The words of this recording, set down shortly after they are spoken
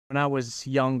When I was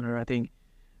younger, I think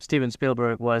Steven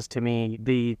Spielberg was, to me,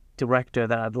 the director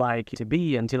that I'd like to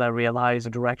be, until I realized the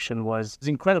direction was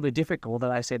incredibly difficult,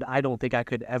 that I said, I don't think I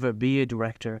could ever be a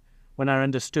director. When I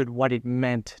understood what it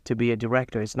meant to be a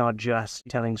director, it's not just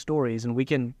telling stories. And we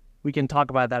can talk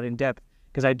about that in depth,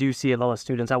 because I do see a lot of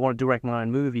students, I want to direct my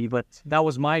own movie, but that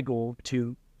was my goal,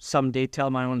 to someday tell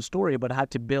my own story. But I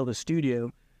had to build a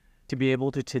studio to be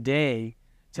able to today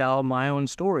tell my own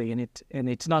story. And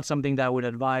it's not something that I would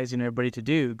advise everybody to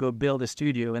do. Go build a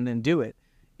studio and then do it.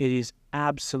 It is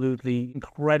absolutely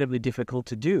incredibly difficult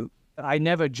to do. I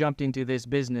never jumped into this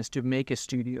business to make a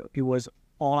studio. It was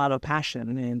all out of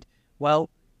passion and, well,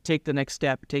 take the next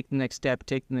step, take the next step,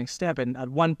 take the next step. And at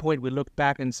one point we looked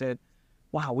back and said,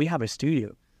 wow, we have a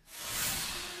studio.